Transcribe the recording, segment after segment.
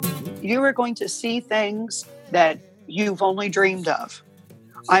you are going to see things that you've only dreamed of.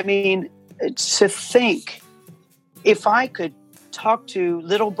 I mean, to think, if I could talk to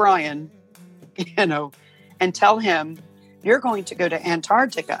little Brian, and tell him, you're going to go to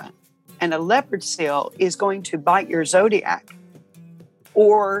Antarctica and a leopard seal is going to bite your zodiac,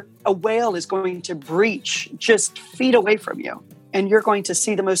 or a whale is going to breach just feet away from you, and you're going to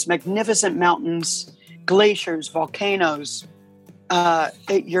see the most magnificent mountains, glaciers, volcanoes.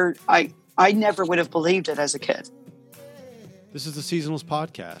 I never would have believed it as a kid. This is the Seasonals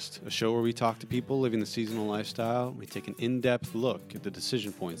Podcast, a show where we talk to people living the seasonal lifestyle. We take an in-depth look at the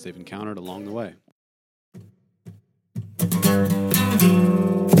decision points they've encountered along the way.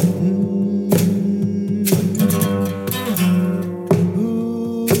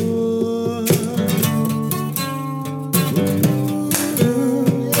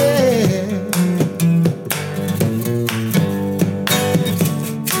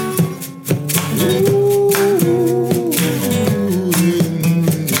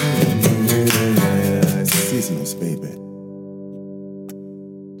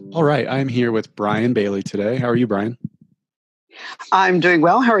 All right, I'm here with Brian Bailey today. How are you, Brian? I'm doing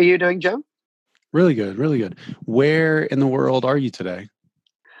well. How are you doing, Joe? Really good, really good. Where in the world are you today?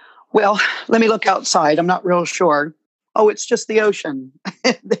 Well, let me look outside. I'm not real sure. Oh, it's just the ocean.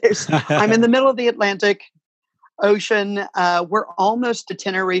 I'm in the middle of the Atlantic Ocean. We're almost to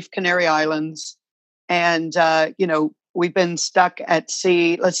Tenerife, Canary Islands. And, we've been stuck at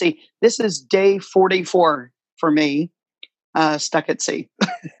sea. Let's see, this is day 44 for me, stuck at sea.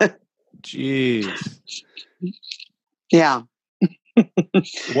 Jeez. Yeah.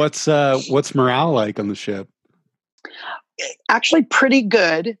 What's morale like on the ship? Actually, pretty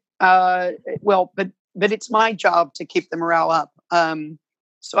good. But it's my job to keep the morale up.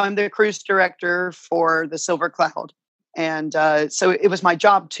 So I'm the cruise director for the Silver Cloud, and so it was my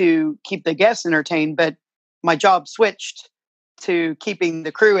job to keep the guests entertained. But my job switched to keeping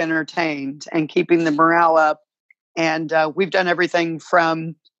the crew entertained and keeping the morale up. And we've done everything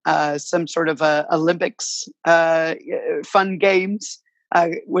from some sort of Olympics fun games,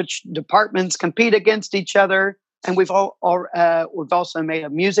 which departments compete against each other, and we've also made a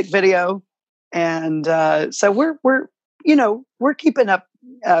music video, and so we're keeping up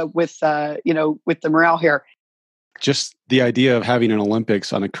with the morale here. Just the idea of having an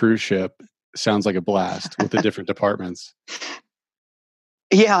Olympics on a cruise ship sounds like a blast with the different departments.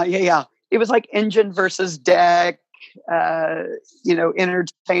 Yeah. It was like engine versus deck.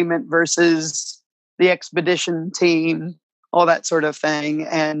 Entertainment versus the expedition team, all that sort of thing.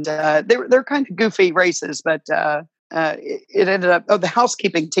 And they're kind of goofy races, but it ended up, the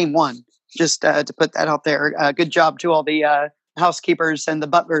housekeeping team won, just to put that out there. Good job to all the housekeepers and the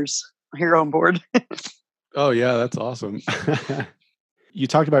butlers here on board. Oh, yeah, that's awesome. You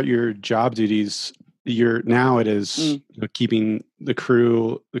talked about your job duties. Now it is keeping the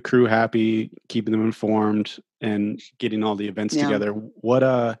crew happy, keeping them informed, and getting all the events together.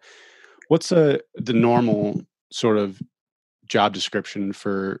 What's the normal sort of job description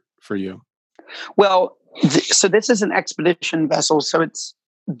for you? Well, so this is an expedition vessel, so it's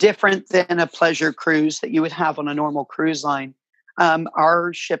different than a pleasure cruise that you would have on a normal cruise line.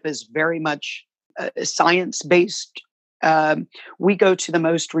 Our ship is very much science-based. We go to the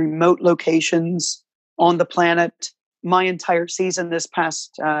most remote locations on the planet. My entire season, this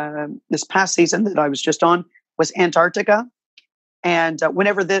past season that I was just on, was Antarctica. And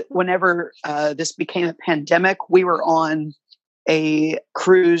whenever this became a pandemic, we were on a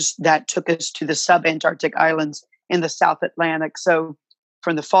cruise that took us to the sub-Antarctic islands in the South Atlantic. So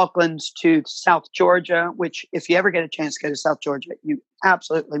from the Falklands to South Georgia, which if you ever get a chance to go to South Georgia, you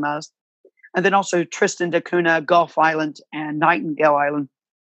absolutely must. And then also Tristan da Cunha, Gulf Island, and Nightingale Island.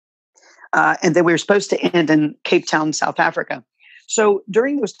 And then we were supposed to end in Cape Town, South Africa. So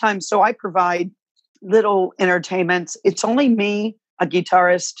during those times, I provide little entertainments. It's only me, a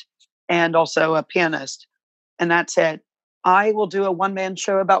guitarist, and also a pianist. And that's it. I will do a one-man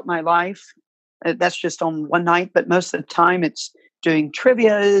show about my life. That's just on one night, but most of the time it's doing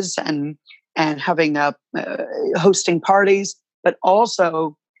trivias and having hosting parties. But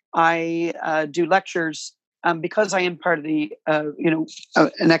also I do lectures because I am part of the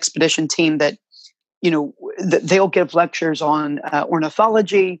an expedition team that they'll give lectures on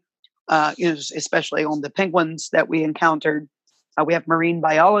ornithology, especially on the penguins that we encountered. We have marine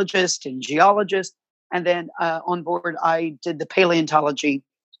biologists and geologists. And then on board, I did the paleontology.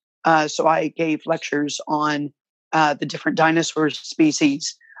 So I gave lectures on the different dinosaur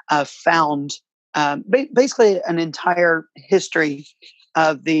species found, basically an entire history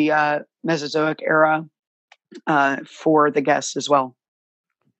of the Mesozoic era for the guests as well.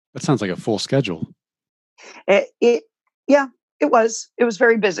 That sounds like a full schedule. It yeah, it was. It was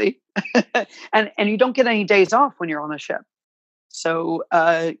very busy, and you don't get any days off when you're on a ship. So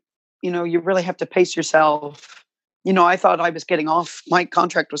you really have to pace yourself. I thought I was getting off. My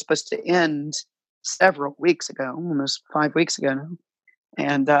contract was supposed to end several weeks ago, almost 5 weeks ago now,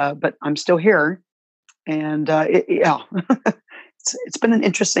 and but I'm still here, and yeah, it's been an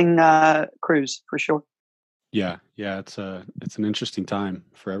interesting cruise for sure. Yeah, yeah, it's an interesting time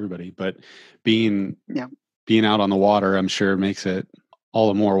for everybody, but being Yeah. being out on the water, I'm sure makes it all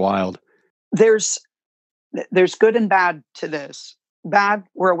the more wild. There's there's good and bad to this. Bad,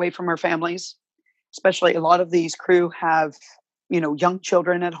 we're away from our families, especially a lot of these crew have, young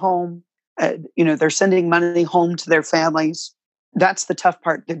children at home. They're sending money home to their families. That's the tough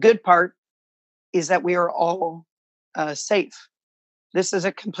part. The good part is that we are all safe. This is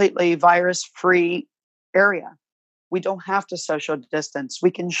a completely virus-free area. We don't have to social distance.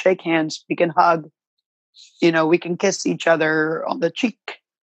 We can shake hands. We can hug. We can kiss each other on the cheek.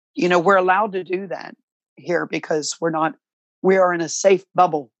 We're allowed to do that here because we are in a safe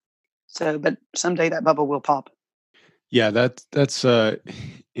bubble. So, but someday that bubble will pop. Yeah, that's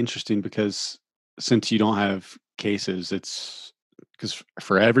interesting because since you don't have cases, it's because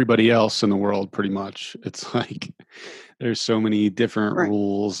for everybody else in the world, pretty much, it's like there's so many different Right.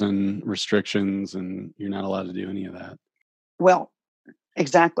 rules and restrictions, and you're not allowed to do any of that. Well,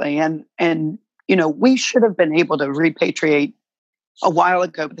 exactly. And we should have been able to repatriate a while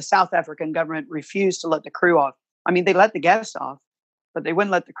ago, but the South African government refused to let the crew off. I mean, they let the guests off, but they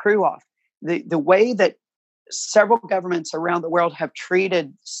wouldn't let the crew off. The way that several governments around the world have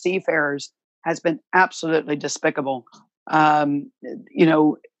treated seafarers has been absolutely despicable. Um, you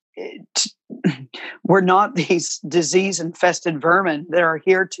know, it, we're not these disease-infested vermin that are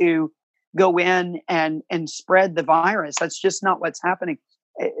here to go in and spread the virus. That's just not what's happening.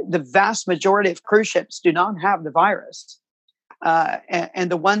 The vast majority of cruise ships do not have the virus,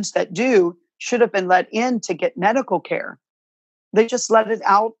 and the ones that do should have been let in to get medical care. They just let it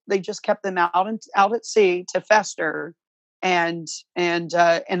out. They just kept them out at sea to fester, and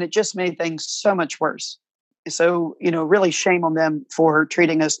it just made things so much worse. So really shame on them for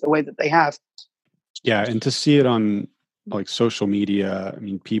treating us the way that they have. Yeah, and to see it on like social media, I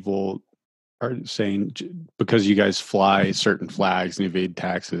mean, people are saying because you guys fly certain flags and evade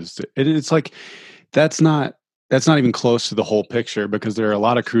taxes, it's like that's not even close to the whole picture because there are a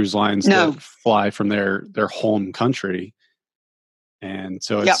lot of cruise lines No. that fly from their home country. And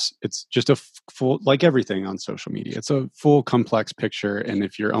so Yep. it's just a full, like everything on social media, it's a full complex picture. And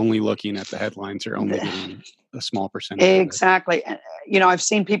if you're only looking at the headlines, you're only getting a small percentage of it. Exactly. I've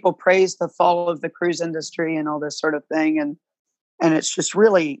seen people praise the fall of the cruise industry and all this sort of thing, and it's just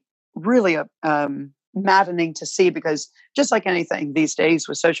really, really maddening to see because just like anything these days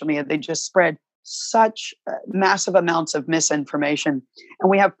with social media, they just spread such massive amounts of misinformation,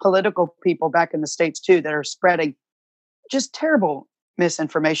 and we have political people back in the States too that are spreading just terrible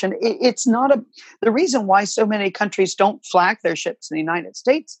misinformation. It's not the reason why so many countries don't flag their ships in the United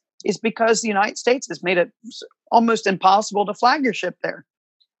States is because the United States has made it almost impossible to flag your ship there.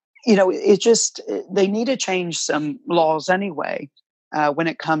 They need to change some laws anyway when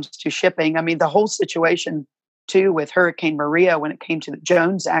it comes to shipping. I mean, the whole situation too with Hurricane Maria when it came to the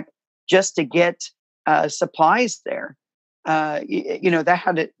Jones Act just to get supplies there.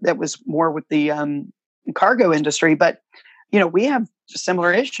 That was more with the cargo industry, but we have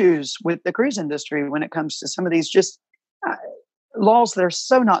similar issues with the cruise industry when it comes to some of these just laws that are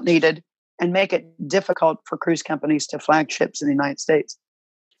so not needed and make it difficult for cruise companies to flag ships in the United States.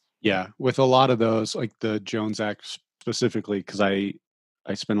 Yeah, with a lot of those, like the Jones Act specifically, because I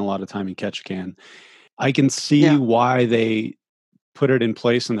spend a lot of time in Ketchikan, I can see why they put it in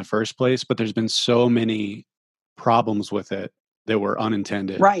place in the first place, but there's been so many problems with it that were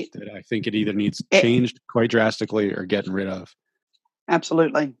unintended. Right. That I think it either needs changed quite drastically or getting rid of.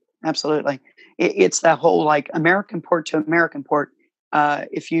 Absolutely. It's that whole like American port to American port.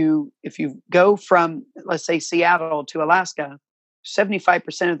 If you go from, let's say, Seattle to Alaska,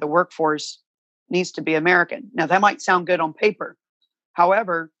 75% of the workforce needs to be American. Now that might sound good on paper.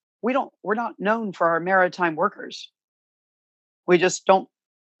 However, we're not known for our maritime workers. We just don't.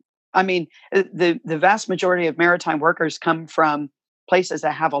 I mean, the vast majority of maritime workers come from places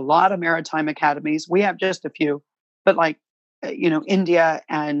that have a lot of maritime academies. We have just a few, but like, India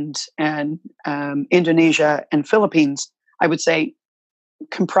and Indonesia and Philippines, I would say,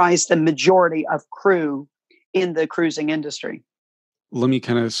 comprise the majority of crew in the cruising industry. let me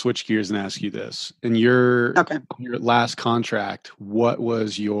kind of switch gears and ask you this. In Okay. your last contract, what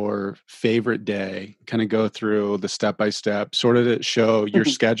was your favorite day? Kind of go through the step by step, sort of to show your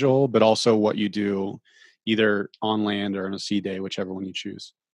schedule, but also what you do either on land or on a sea day, whichever one you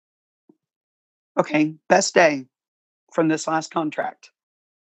choose. Okay. Best day from this last contract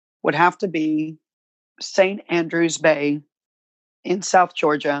would have to be St. Andrews Bay in South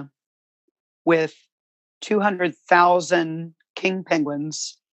Georgia with 200,000 king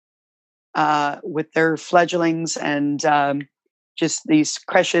penguins with their fledglings and just these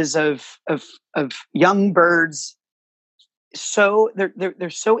creches of young birds. So they're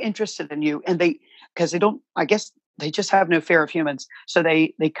so interested in you, and because they don't, I guess they just have no fear of humans. So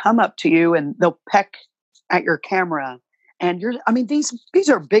they come up to you and they'll peck at your camera, and I mean, these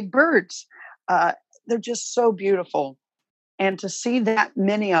are big birds. They're just so beautiful. And to see that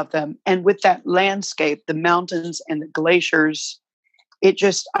many of them, and with that landscape, the mountains and the glaciers,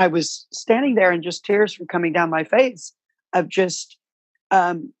 I was standing there and just tears were coming down my face of just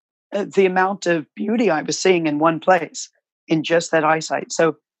the amount of beauty I was seeing in one place in just that eyesight.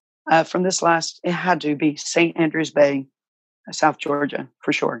 So from this it had to be St. Andrews Bay, South Georgia,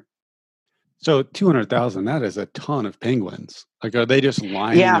 for sure. So 200,000, that is a ton of penguins. Like, are they just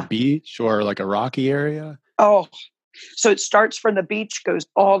lining a Yeah. beach or like a rocky area? Oh, so it starts from the beach, goes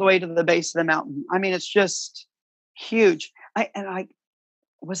all the way to the base of the mountain. I mean, it's just huge. It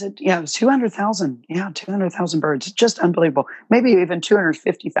was 200,000. Yeah, 200,000 birds. Just unbelievable. Maybe even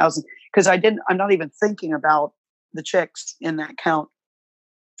 250,000 because I'm not even thinking about the chicks in that count.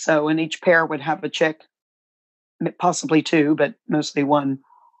 So, and each pair would have a chick, possibly two, but mostly one.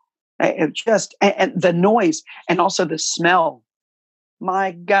 And the noise and also the smell.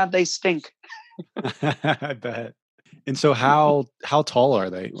 My God, they stink. I bet. And so how tall are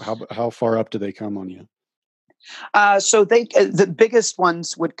they? How far up do they come on you? So the biggest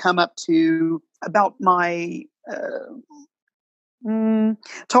ones would come up to about my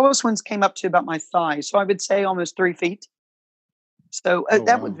tallest ones came up to about my thigh. So I would say almost 3 feet. So Oh,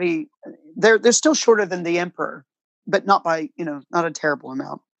 that wow. would be they're still shorter than the emperor, but not by not a terrible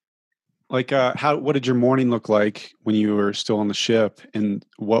amount. Like, what did your morning look like when you were still on the ship? And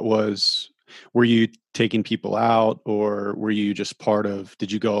were you taking people out, or were you just did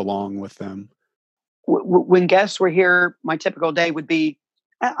you go along with them? When guests were here, my typical day would be,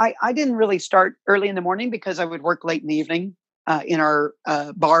 I didn't really start early in the morning because I would work late in the evening in our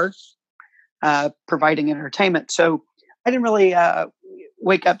bar, providing entertainment. So I didn't really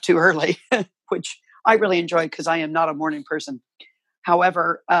wake up too early, which I really enjoyed because I am not a morning person.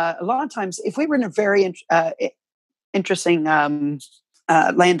 However, a lot of times, if we were in a very interesting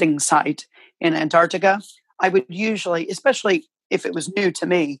landing site in Antarctica, I would usually, especially if it was new to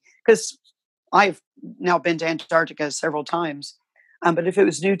me, because I've now been to Antarctica several times, but if it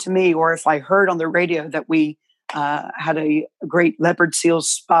was new to me, or if I heard on the radio that we had a great leopard seal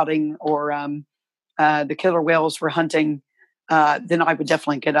spotting, or the killer whales were hunting, then I would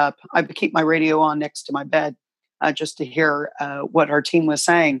definitely get up. I would keep my radio on next to my bed just to hear what our team was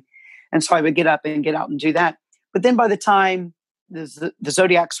saying. And so I would get up and get out and do that. But then by the time the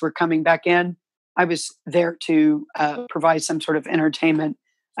Zodiacs were coming back in, I was there to provide some sort of entertainment,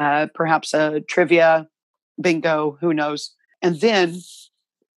 perhaps a trivia, bingo, who knows. And then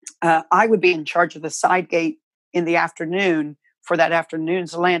I would be in charge of the side gate in the afternoon for that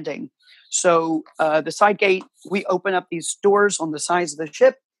afternoon's landing. So the side gate, we open up these doors on the sides of the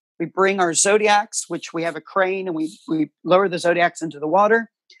ship. We bring our Zodiacs, which we have a crane, and we lower the Zodiacs into the water.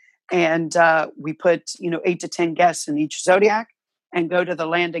 And we put 8 to 10 guests in each Zodiac and go to the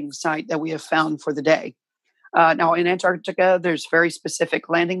landing site that we have found for the day. Now in Antarctica, there's very specific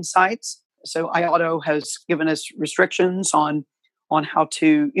landing sites. So IATO has given us restrictions on how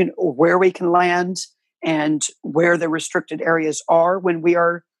to, where we can land and where the restricted areas are when we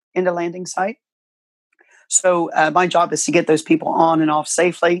are in the landing site. So my job is to get those people on and off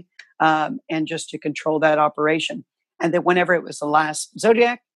safely, and just to control that operation. And then whenever it was the last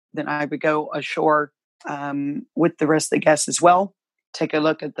Zodiac, then I would go ashore with the rest of the guests as well, take a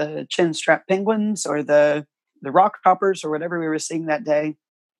look at the chin strap penguins or the rock hoppers or whatever we were seeing that day,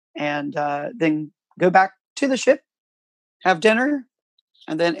 and then go back to the ship, have dinner,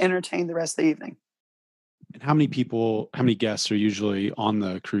 and then entertain the rest of the evening. And how many guests are usually on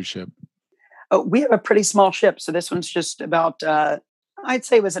the cruise ship? Oh, we have a pretty small ship. So this one's just about, I'd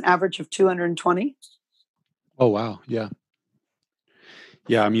say it was an average of 220. Oh, wow. Yeah.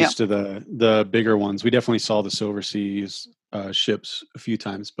 Yeah, I'm used to the bigger ones. We definitely saw the Silver Seas ships a few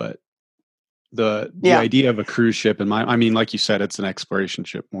times, but the idea of a cruise ship, I mean, like you said, it's an exploration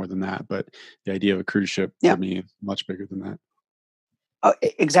ship more than that, but the idea of a cruise ship for me is much bigger than that.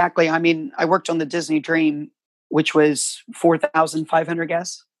 Exactly. I mean, I worked on the Disney Dream, which was 4,500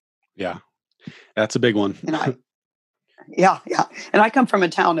 guests. Yeah, that's a big one. And yeah. And I come from a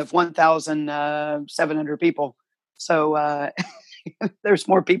town of 1,700 people. So there's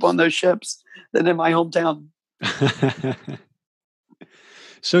more people on those ships than in my hometown.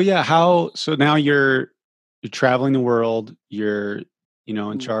 So yeah, so now you're traveling the world, you're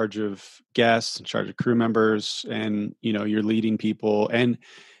in charge of guests, in charge of crew members, and you're leading people, and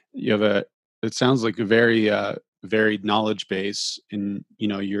you have it sounds like a very varied knowledge base, and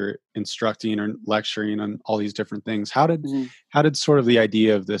you're instructing or lecturing on all these different things. How did sort of the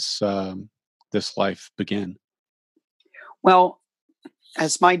idea of this life begin? Well,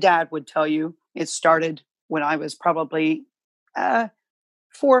 as my dad would tell you, it started when I was probably 4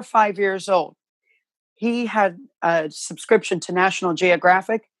 or 5 years old. He had a subscription to National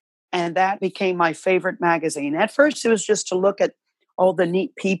Geographic, and that became my favorite magazine. At first, it was just to look at all the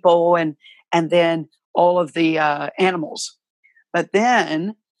neat people and then all of the animals. But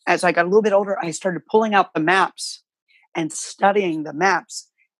then, as I got a little bit older, I started pulling out the maps and studying the maps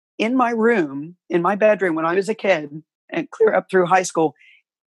in my room, in my bedroom when I was a kid, and clear up through high school.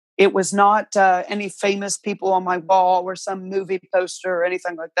 It was not any famous people on my wall or some movie poster or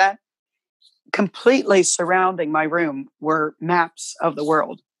anything like that. Completely surrounding my room were maps of the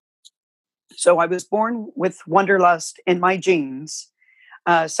world. So I was born with wanderlust in my genes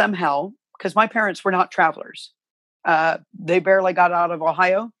somehow, because my parents were not travelers. They barely got out of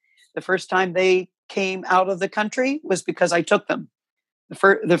Ohio. The first time they came out of the country was because I took them.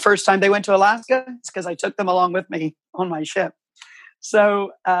 The first time they went to Alaska, it's because I took them along with me on my ship.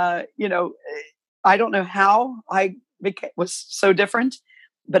 So, I don't know how I was so different,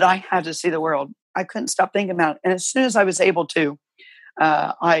 but I had to see the world. I couldn't stop thinking about it. And as soon as I was able to,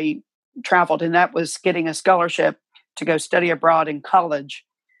 I traveled, and that was getting a scholarship to go study abroad in college.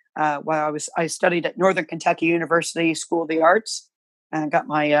 While I studied at Northern Kentucky University School of the Arts, and got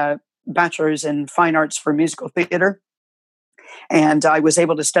my bachelor's in fine arts for musical theater. And I was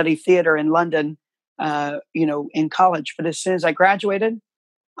able to study theater in London, in college. But as soon as I graduated,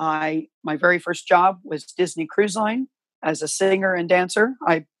 my very first job was Disney Cruise Line as a singer and dancer.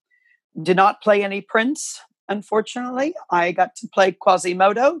 I did not play any Prince, unfortunately. I got to play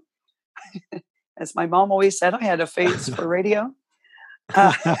Quasimodo. As my mom always said, I had a face for radio.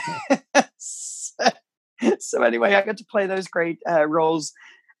 So anyway, I got to play those great roles.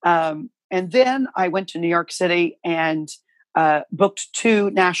 And then I went to New York City and booked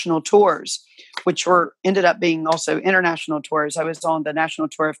 2 national tours, which ended up being also international tours. I was on the national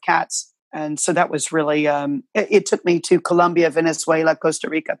tour of Cats. And so that was really, it took me to Colombia, Venezuela, Costa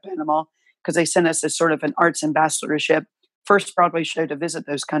Rica, Panama, because they sent us as sort of an arts ambassadorship, first Broadway show to visit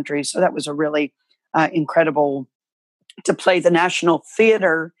those countries. So that was a really incredible to play the National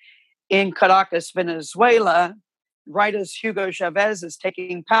Theater in Caracas, Venezuela, right as Hugo Chavez is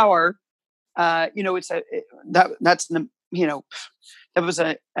taking power. That was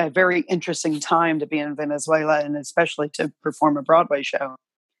a very interesting time to be in Venezuela, and especially to perform a Broadway show.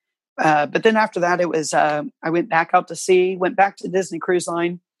 But then after that, it was I went back out to sea, went back to Disney Cruise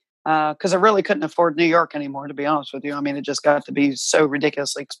Line, because I really couldn't afford New York anymore, to be honest with you. I mean, it just got to be so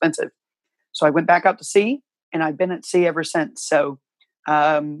ridiculously expensive. So I went back out to sea, and I've been at sea ever since. So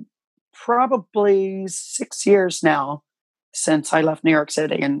probably 6 years now since I left New York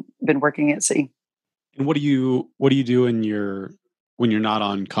City and been working at sea. And what do you do when you're not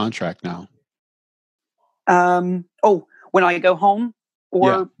on contract now? When I go home,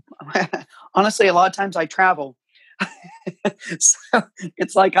 or honestly, a lot of times I travel. So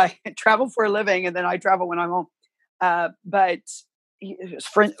it's like I travel for a living, and then I travel when I'm home. But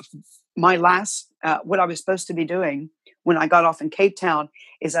for my last, what I was supposed to be doing when I got off in Cape Town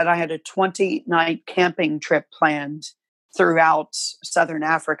is that I had a 20-night camping trip planned throughout Southern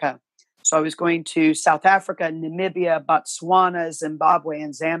Africa. So I was going to South Africa, Namibia, Botswana, Zimbabwe,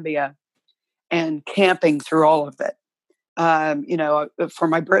 and Zambia, and camping through all of it. For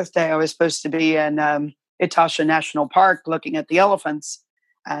my birthday, I was supposed to be in Etosha National Park looking at the elephants.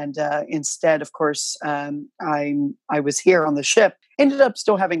 And instead, of course, I was here on the ship. Ended up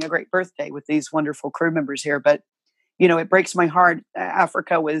still having a great birthday with these wonderful crew members here. But, it breaks my heart.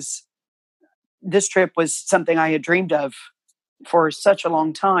 This trip was something I had dreamed of for such a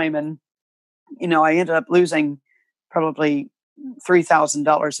long time. And, I ended up losing probably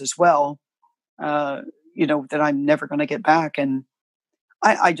 $3,000 as well, that I'm never going to get back. And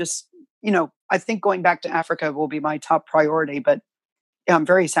I just, I think going back to Africa will be my top priority, but yeah, I'm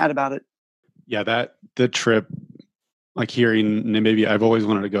very sad about it. Yeah, the trip, like hearing Namibia, I've always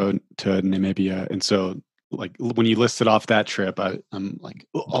wanted to go to Namibia. And so like when you listed off that trip, I'm like,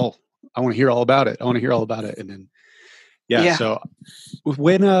 oh, I want to hear all about it. I want to hear all about it. And then, yeah. Yeah. So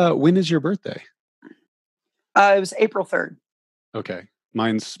when is your birthday? It was April 3rd. Okay.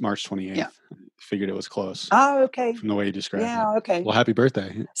 Mine's March 28th. Yeah. Figured it was close. Oh, okay. From the way you described it. Yeah. Okay. Well, happy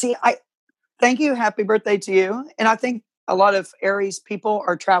birthday. See, thank you. Happy birthday to you. And I think a lot of Aries people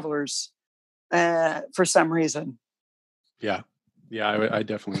are travelers for some reason. Yeah. Yeah. I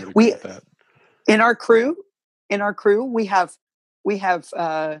definitely would agree with that. In our crew, we have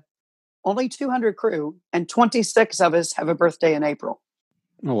only 200 crew, and 26 of us have a birthday in April.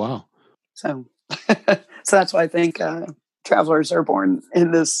 Oh, wow. So, so that's why I think travelers are born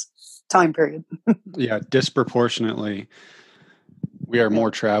in this time period. Yeah, disproportionately, we are more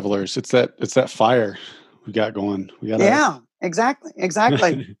travelers. It's that fire we got going. Yeah,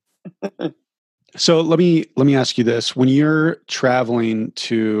 exactly. So let me ask you this: when you're traveling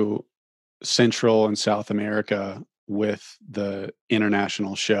to Central and South America with the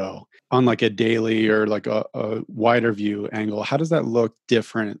international show on like a daily or like a wider view angle, how does that look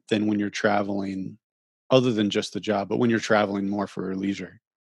different than when you're traveling, other than just the job, but when you're traveling more for leisure?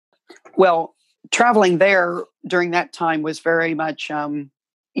 Well, traveling there during that time was very much,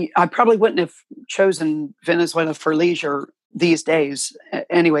 I probably wouldn't have chosen Venezuela for leisure these days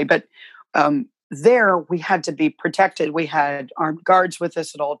anyway, but there we had to be protected. We had armed guards with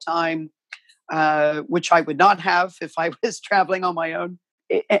us at all time, which I would not have if I was traveling on my own.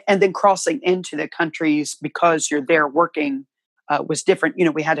 And then crossing into the countries because you're there working was different. You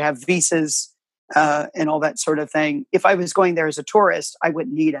know, we had to have visas and all that sort of thing. If I was going there as a tourist, I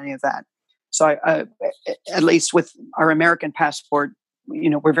wouldn't need any of that. So at least with our American passport, you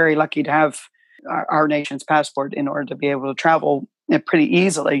know, we're very lucky to have our nation's passport in order to be able to travel pretty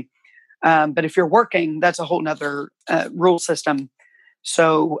easily. But if you're working, that's a whole nother rule system.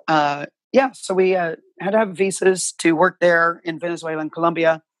 So, so we had to have visas to work there in Venezuela and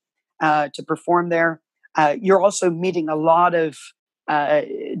Colombia to perform there. You're also meeting a lot of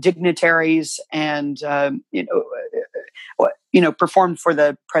dignitaries and, performed for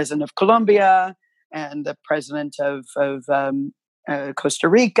the president of Colombia and the president of Costa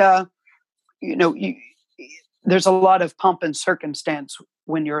Rica. You know, there's a lot of pomp and circumstance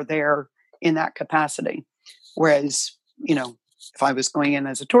when you're there in that capacity. Whereas, you know, if I was going in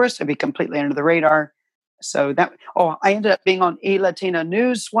as a tourist, I'd be completely under the radar. So I ended up being on E-Latina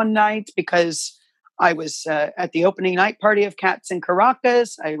News one night because I was at the opening night party of Cats in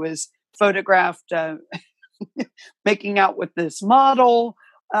Caracas. I was photographed making out with this model.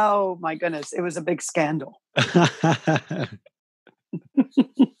 Oh my goodness. It was a big scandal.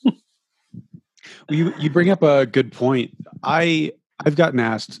 You bring up a good point. I've gotten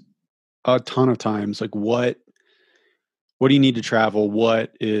asked a ton of times, like, what do you need to travel?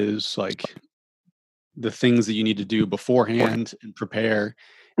 What is like the things that you need to do beforehand and prepare?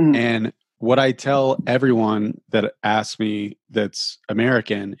 Mm. And what I tell everyone that asks me that's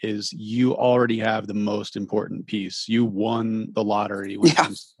American is you already have the most important piece. You won the lottery when it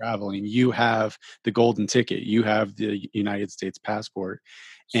comes to traveling. You have the golden ticket. You have the United States passport.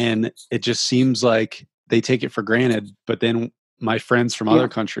 And it just seems like they take it for granted. But then my friends from other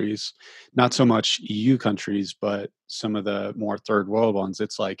countries, not so much EU countries, but some of the more third world ones,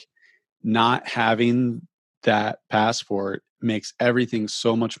 it's like not having that passport makes everything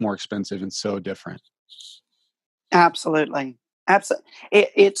so much more expensive and so different. Absolutely.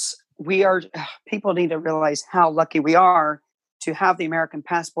 People need to realize how lucky we are to have the American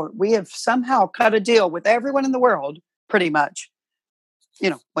passport. We have somehow cut a deal with everyone in the world, pretty much.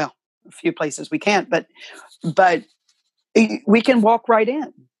 You know, well, a few places we can't, but we can walk right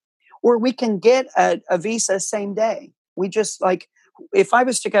in, or we can get a visa same day. We just like, if I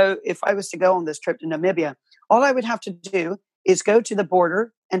was to go on this trip to Namibia, all I would have to do is go to the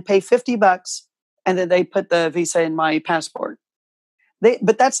border and pay $50, and then they put the visa in my passport.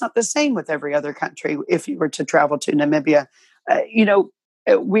 But that's not the same with every other country. If you were to travel to Namibia,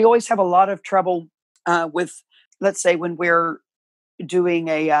 we always have a lot of trouble with, let's say, when we're doing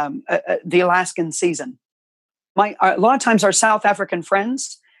the Alaskan season. A lot of times our South African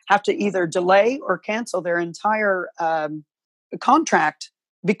friends have to either delay or cancel their entire contract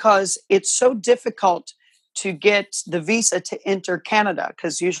because it's so difficult to get the visa to enter Canada,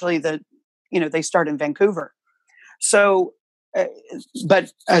 because usually they start in Vancouver. So,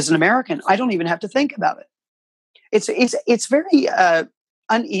 but as an American, I don't even have to think about it. It's very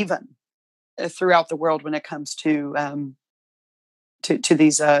uneven throughout the world when it comes to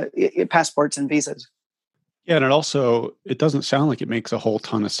these passports and visas. Yeah, and it doesn't sound like it makes a whole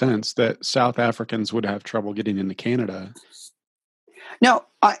ton of sense that South Africans would have trouble getting into Canada. No,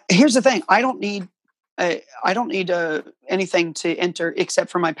 here's the thing. I don't need I don't need anything to enter except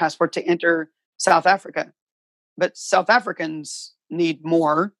for my passport to enter South Africa. But South Africans need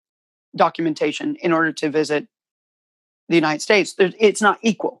more documentation in order to visit the United States. It's not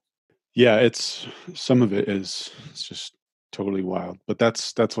equal. Yeah, it's some of it's just totally wild. But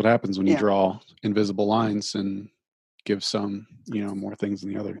that's what happens when you draw invisible lines and give some, more things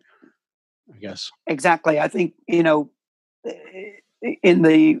than the other, I guess. Exactly. I think, in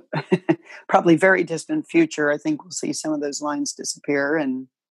the probably very distant future, I think we'll see some of those lines disappear. And,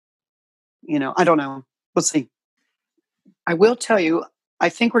 I don't know. We'll see. I will tell you, I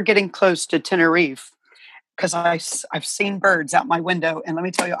think we're getting close to Tenerife because I've seen birds out my window. And let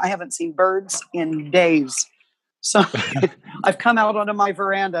me tell you, I haven't seen birds in days. So I've come out onto my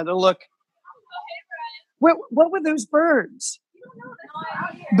veranda to look. What were those birds?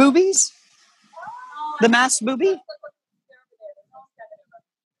 Boobies? The masked booby?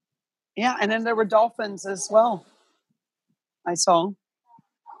 Yeah, and then there were dolphins as well. I saw.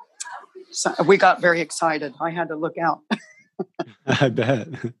 So we got very excited. I had to look out. I bet.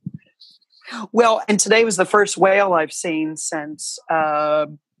 Well, and today was the first whale I've seen since, there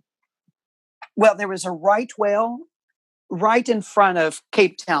was a right whale right in front of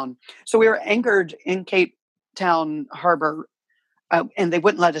Cape Town. So we were anchored in Cape Town Harbor, and they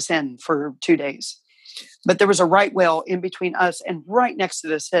wouldn't let us in for 2 days. But there was a right whale in between us and right next to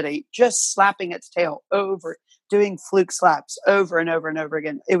the city, just slapping its tail over, doing fluke slaps over and over and over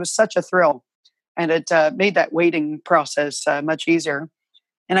again. It was such a thrill. And it made that waiting process much easier.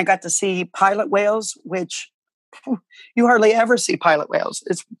 And I got to see pilot whales, which you hardly ever see pilot whales.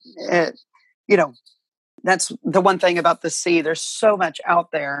 It's, that's the one thing about the sea. There's so much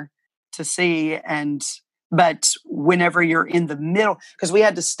out there to see. But whenever you're in the middle, because we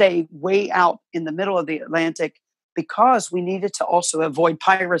had to stay way out in the middle of the Atlantic because we needed to also avoid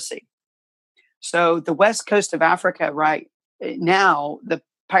piracy. So the west coast of Africa right now, the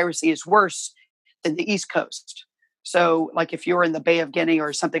piracy is worse than the East Coast. So like if you were in the Bay of Guinea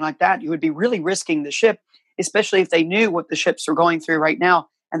or something like that, you would be really risking the ship, especially if they knew what the ships are going through right now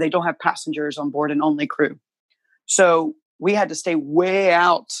and they don't have passengers on board and only crew. So we had to stay way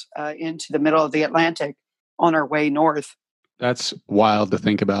out into the middle of the Atlantic on our way north. That's wild to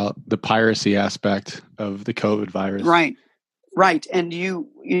think about, the piracy aspect of the COVID virus. Right. And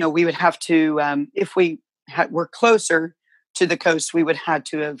we would have to, if we were closer to the coast, we would have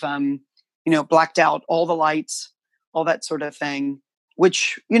to have, blacked out all the lights, all that sort of thing,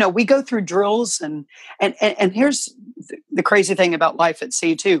 which, we go through drills and here's the crazy thing about life at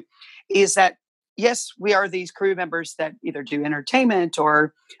sea too, is that, yes, we are these crew members that either do entertainment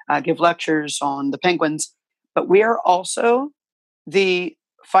or give lectures on the penguins, but we are also the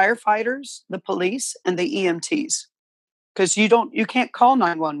firefighters, the police, and the EMTs. Because you can't call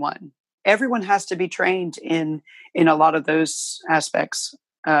 911. Everyone has to be trained in a lot of those aspects.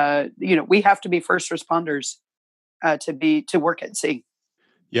 We have to be first responders to work at sea.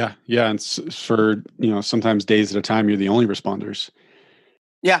 Yeah, and for sometimes days at a time, you're the only responders.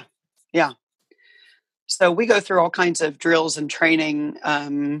 Yeah. So we go through all kinds of drills and training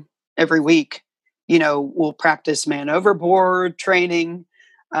every week. We'll practice man overboard training.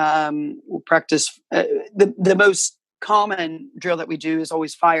 We'll practice the most common drill that we do is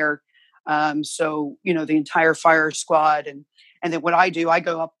always fire. So, the entire fire squad. And then what I do, I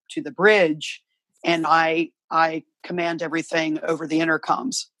go up to the bridge and I command everything over the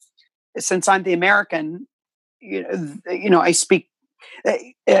intercoms. Since I'm the American, I speak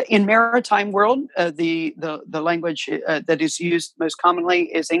in maritime world, the language that is used most commonly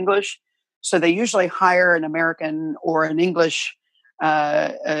is English. So they usually hire an American or an English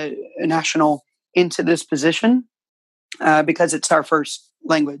national into this position. Because it's our first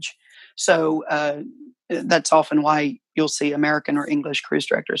language. So that's often why you'll see American or English cruise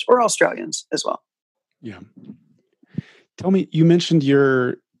directors or Australians as well. Yeah. Tell me, you mentioned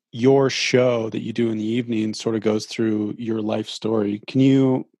your show that you do in the evening sort of goes through your life story. Can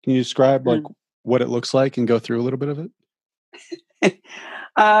you describe like what it looks like and go through a little bit of it?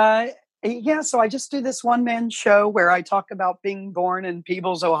 Yeah. So I just do this one-man show where I talk about being born in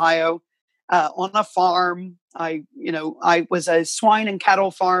Peebles, Ohio, on a farm. I was a swine and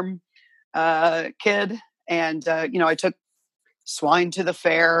cattle farm kid, and I took swine to the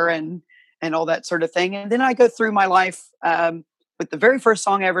fair and all that sort of thing. And then I go through my life with the very first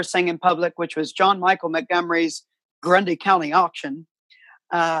song I ever sang in public, which was John Michael Montgomery's Grundy County Auction.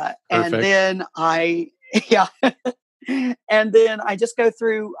 And then and then I just go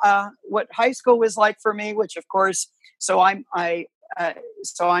through what high school was like for me, which of course, so I'm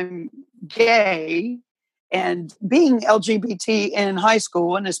gay And being LGBT in high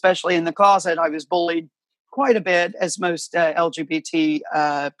school, and especially in the closet, I was bullied quite a bit, as most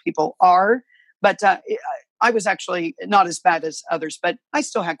LGBT people are. But I was actually not as bad as others, but I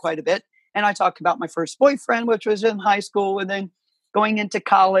still had quite a bit. And I talk about my first boyfriend, which was in high school, and then going into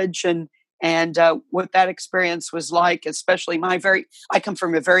college, and what that experience was like. Especially I come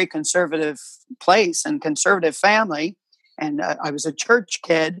from a very conservative place and conservative family, and I was a church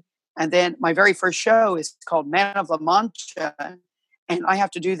kid. And then my very first show is called Man of La Mancha, and I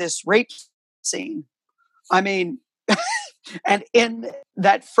have to do this rape scene. I mean, and in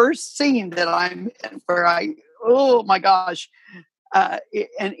that first scene that I'm in, oh my gosh,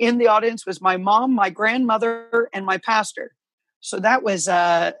 and in the audience was my mom, my grandmother, and my pastor. So that was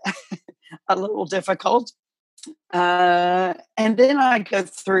a little difficult. And then I go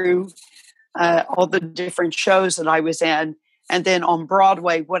through all the different shows that I was in. And then on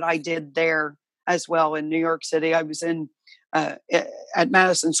Broadway, what I did there as well in New York City. I was in at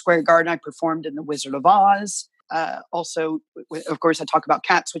Madison Square Garden. I performed in The Wizard of Oz. Also, of course, I talk about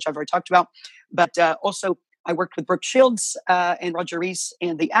Cats, which I've already talked about. But also, I worked with Brooke Shields and Roger Rees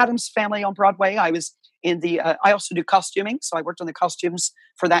and the Addams Family on Broadway. I was in the. I also do costuming, so I worked on the costumes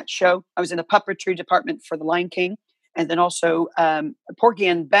for that show. I was in the puppetry department for The Lion King, and then also Porgy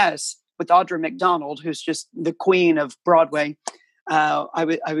and Bess with Audra McDonald, who's just the queen of Broadway. I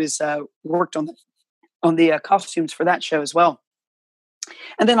was worked on the costumes for that show as well.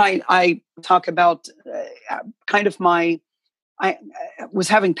 And then I talk about kind of I was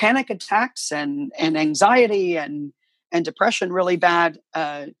having panic attacks and anxiety and depression really bad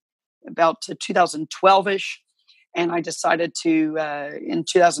about 2012-ish. And I decided to, in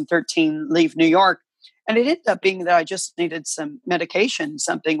 2013, leave New York. And it ended up being that I just needed some medication.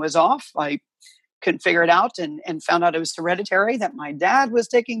 Something was off. I couldn't figure it out, and found out it was hereditary, that my dad was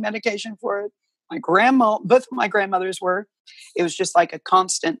taking medication for it. Both of my grandmothers were. It was just like a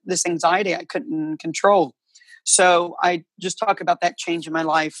constant, this anxiety I couldn't control. So I just talk about that change in my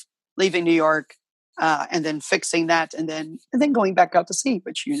life, leaving New York, and then fixing that, and then going back out to sea,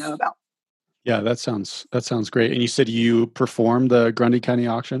 which you know about. Yeah, that sounds great. And you said you performed the Grundy County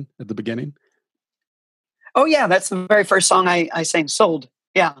auction at the beginning? Oh yeah, that's the very first song I sang, Sold.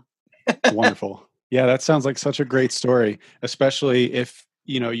 Yeah. Wonderful. Yeah, that sounds like such a great story, especially if,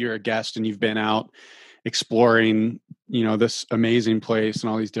 you're a guest and you've been out exploring, this amazing place and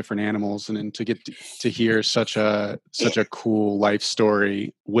all these different animals, and then to get to hear such a cool life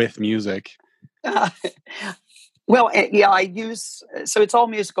story with music. Well, yeah, so it's all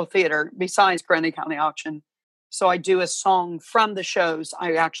musical theater besides Grundy County Auction. So I do a song from the shows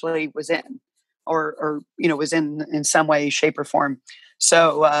I actually was in, or was in some way, shape, or form.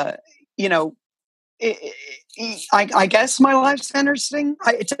 So I guess my life's interesting.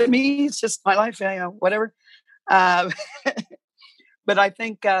 To me, it's just my life, whatever. But I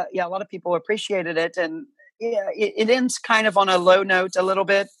think, a lot of people appreciated it, and it ends kind of on a low note a little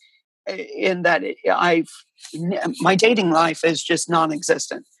bit, in that my dating life is just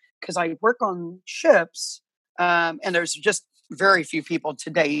non-existent, because I work on ships, and there's just very few people to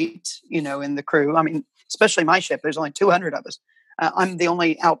date, in the crew. I mean, especially my ship, there's only 200 of us. I'm the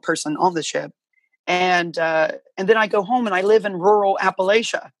only out person on the ship. And then I go home and I live in rural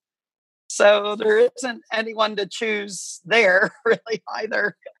Appalachia. So there isn't anyone to choose there really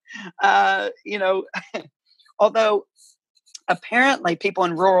either. Although apparently people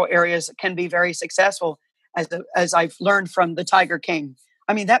in rural areas can be very successful, as I've learned from the Tiger King.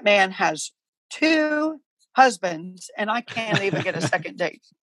 I mean, that man has 2 husbands, and I can't even get a second date.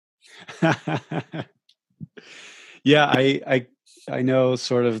 Yeah, I know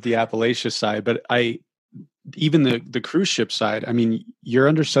sort of the Appalachia side, but even the cruise ship side, I mean, you're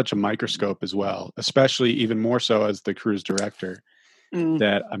under such a microscope as well, especially even more so as the cruise director,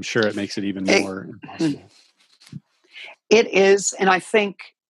 that I'm sure it makes it even more impossible. It is. And I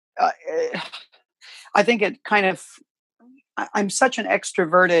think it kind of, I'm such an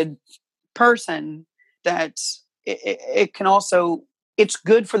extroverted person that it can also, it's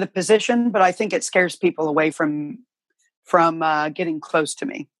good for the position, but I think it scares people away from getting close to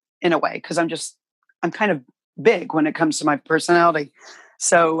me in a way, because I'm kind of big when it comes to my personality.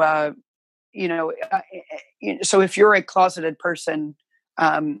 So, so if you're a closeted person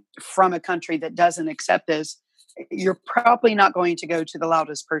from a country that doesn't accept this, you're probably not going to go to the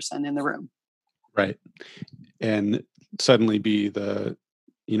loudest person in the room. Right. And suddenly be the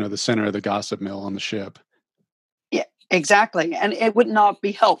center of the gossip mill on the ship. Yeah, exactly. And it would not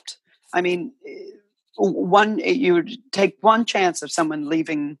be helped. I mean, you would take one chance of someone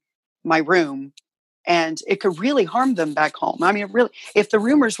leaving my room, and it could really harm them back home. I mean, really, if the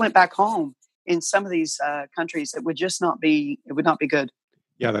rumors went back home in some of these countries, it would not be good.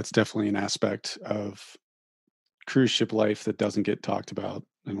 Yeah, that's definitely an aspect of cruise ship life that doesn't get talked about,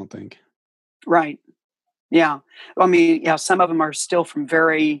 I don't think. Right. Yeah. I mean, yeah, some of them are still from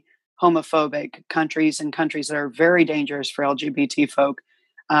very homophobic countries and countries that are very dangerous for LGBT folk.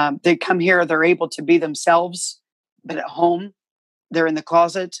 They come here, they're able to be themselves, but at home, they're in the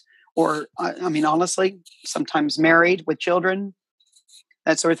closet, or, I mean, honestly, sometimes married with children,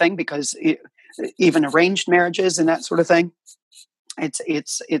 that sort of thing, because even arranged marriages and that sort of thing,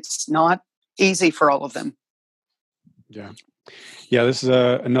 it's not easy for all of them. Yeah. Yeah, this is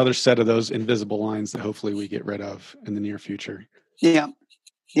another set of those invisible lines that hopefully we get rid of in the near future. Yeah,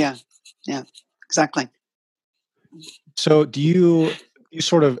 exactly. So do you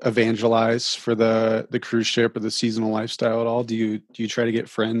sort of evangelize for the cruise ship or the seasonal lifestyle at all? Do you try to get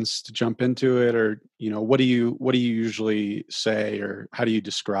friends to jump into it, or what do you usually say, or how do you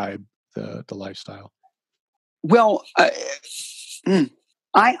describe the lifestyle? Well,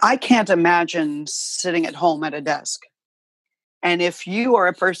 I can't imagine sitting at home at a desk. And if you are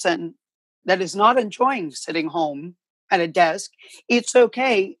a person that is not enjoying sitting home at a desk, it's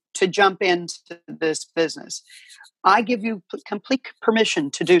okay to jump into this business. I give you complete permission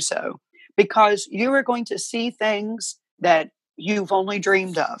to do so, because you are going to see things that you've only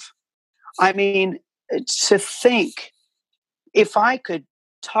dreamed of. I mean, to think, if I could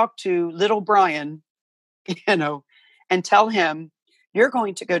talk to little Brian, and tell him, you're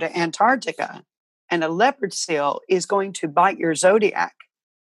going to go to Antarctica and a leopard seal is going to bite your zodiac,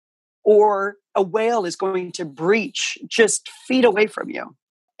 or a whale is going to breach just feet away from you,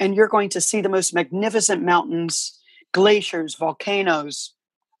 and you're going to see the most magnificent mountains, glaciers, volcanoes.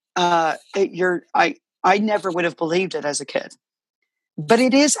 I never would have believed it as a kid, but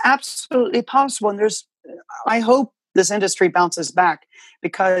it is absolutely possible. And I hope this industry bounces back,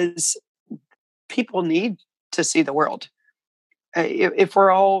 because people need to see the world. If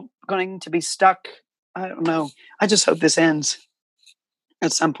we're all going to be stuck, I don't know. I just hope this ends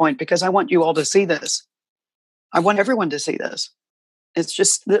at some point, because I want you all to see this. I want everyone to see this. It's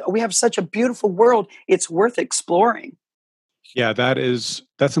just, we have such a beautiful world. It's worth exploring. Yeah,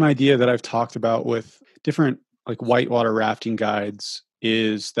 that's an idea that I've talked about with different like whitewater rafting guides,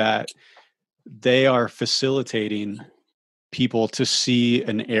 is that they are facilitating people to see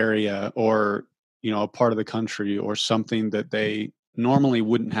an area, or a part of the country, or something that they normally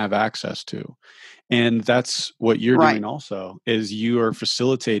wouldn't have access to. And that's what you're doing also, is you are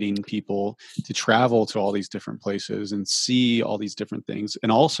facilitating people to travel to all these different places and see all these different things. And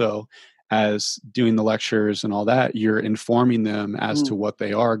also, as doing the lectures and all that, you're informing them as to what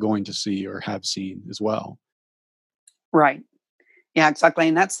they are going to see or have seen as well. Right. Yeah, exactly.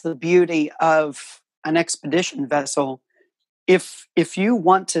 And that's the beauty of an expedition vessel. If you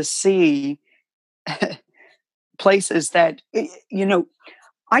want to see places that, I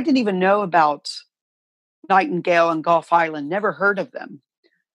didn't even know about Nightingale and Gulf Island, never heard of them.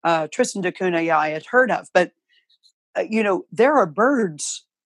 Tristan da Cunha, I had heard of, but, there are birds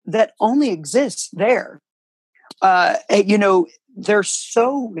that only exist there. They're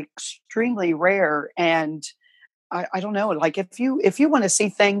so extremely rare. And I don't know, like if you want to see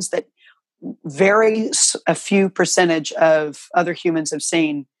things that very a few percentage of other humans have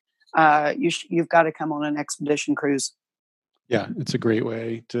seen, you've got to come on an expedition cruise. Yeah, it's a great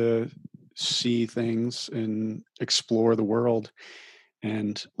way to see things and explore the world.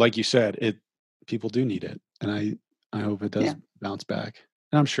 And like you said, people do need it. And I hope it does bounce back.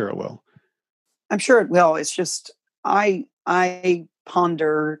 And I'm sure it will. I'm sure it will. It's just, I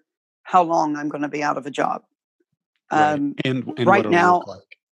ponder how long I'm going to be out of a job. And right what now, look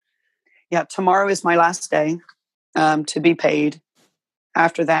like. Yeah, tomorrow is my last day to be paid.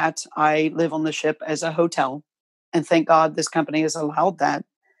 After that, I live on the ship as a hotel, and thank God this company has allowed that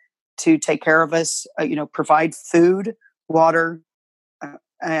to take care of us. Provide food, water,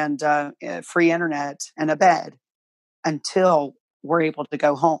 and free internet and a bed until we're able to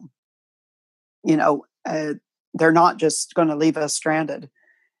go home. They're not just going to leave us stranded,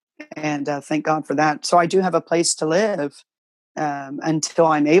 and thank God for that. So I do have a place to live until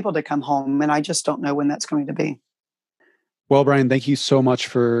I'm able to come home, and I just don't know when that's going to be. Well, Brian, thank you so much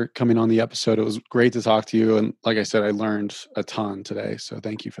for coming on the episode. It was great to talk to you. And like I said, I learned a ton today. So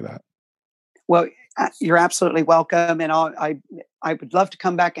thank you for that. Well, you're absolutely welcome. And I would love to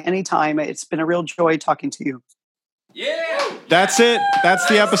come back anytime. It's been a real joy talking to you. Yeah. That's it. That's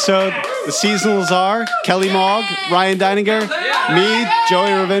the episode. The seasonals are Kelly Mogg, Ryan Deininger, me, Joey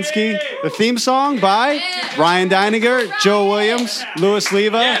Ravinsky. The theme song by Ryan Deininger, Joe Williams, Louis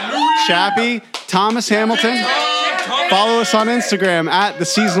Leva, Chappie, Thomas Hamilton. Follow us on Instagram at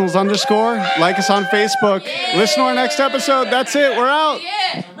 @theseasonals_. Like us on Facebook. Listen to our next episode. That's it. We're out.